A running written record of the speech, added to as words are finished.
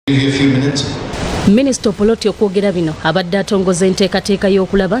Give you a few minutes. Minister Poloti okwogera bino abadde atongoza enteekateeka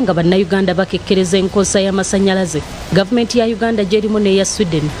y'okulaba nga bannayuganda bakekkereza enkozesa y'amasannyalaze gavumenti ya Uganda gy'erimu n'eya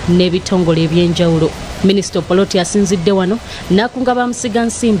Sweden n'ebitongole eby'enjawulo. Minister Poloti asinzidde wano n'akunga bamusiga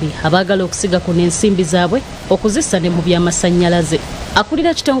nsimbi abaagala okusiga kuno ensimbi zaabwe okuzissa ne mu by'amasannyalaze.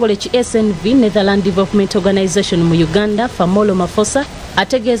 Akulira ekitongole ki SNV Netherland Development Organization mu Uganda Famolo Mafosa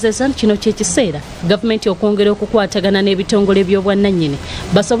ategeezezza nti kino kyekiseera gavumenti okwongera okukwatagana n'ebitongole by'obwannannyini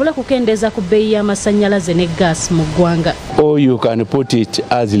basobole kukendeeza ku bbeeyi y'amasannyalaze ne gas mu ggwanga. Or you can put it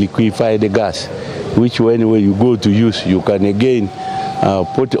as liquefied gas, which when you go to use you can again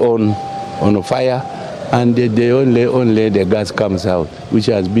put on fire, and only the gas comes out, which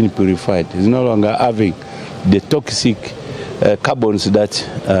has been purified. It's no longer having the toxic carbons that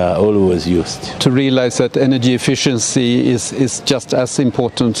always used. To realize that energy efficiency is just as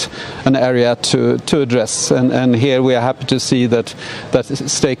important an area to address, and here we are happy to see that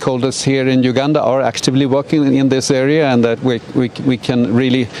stakeholders here in Uganda are actively working in this area, and that we can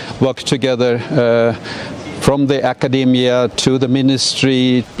really work together from the academia to the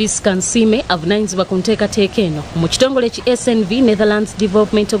ministry. Piskansime avunanyizibwa ku nteekateeka eno mu kitongole ki SNV Netherlands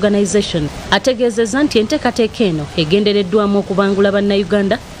Development Organization ategeezezza nti enteekateeka eno egendereddwamu okubangula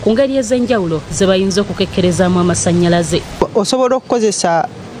bannayuganda ku ngeri ez'enjawulo ze bayinza okukekkerezaamu amasannyalaze. Osobola okukozesa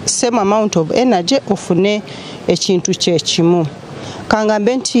same amount of energy ofune ekintu kyekimu.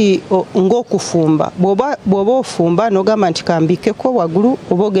 Kangambe nti ng'okufumba bw'oba ofumba n'ogamba nti kambikeko waggulu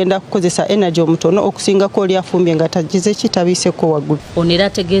oba ogenda kukozesa energy omutono okusingako oli afumbye nga tagize kitabiiseko waggulu. Ono era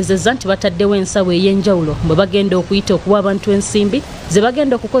ategeezezza nti bataddewo ensawo ey'enjawulo bwe bagenda okuyita okuwa abantu ensimbi ze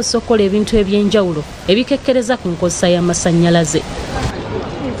bagenda okukozesa okukola ebintu eby'enjawulo ebikekkereza ku nkozesa y'amasannyalaze.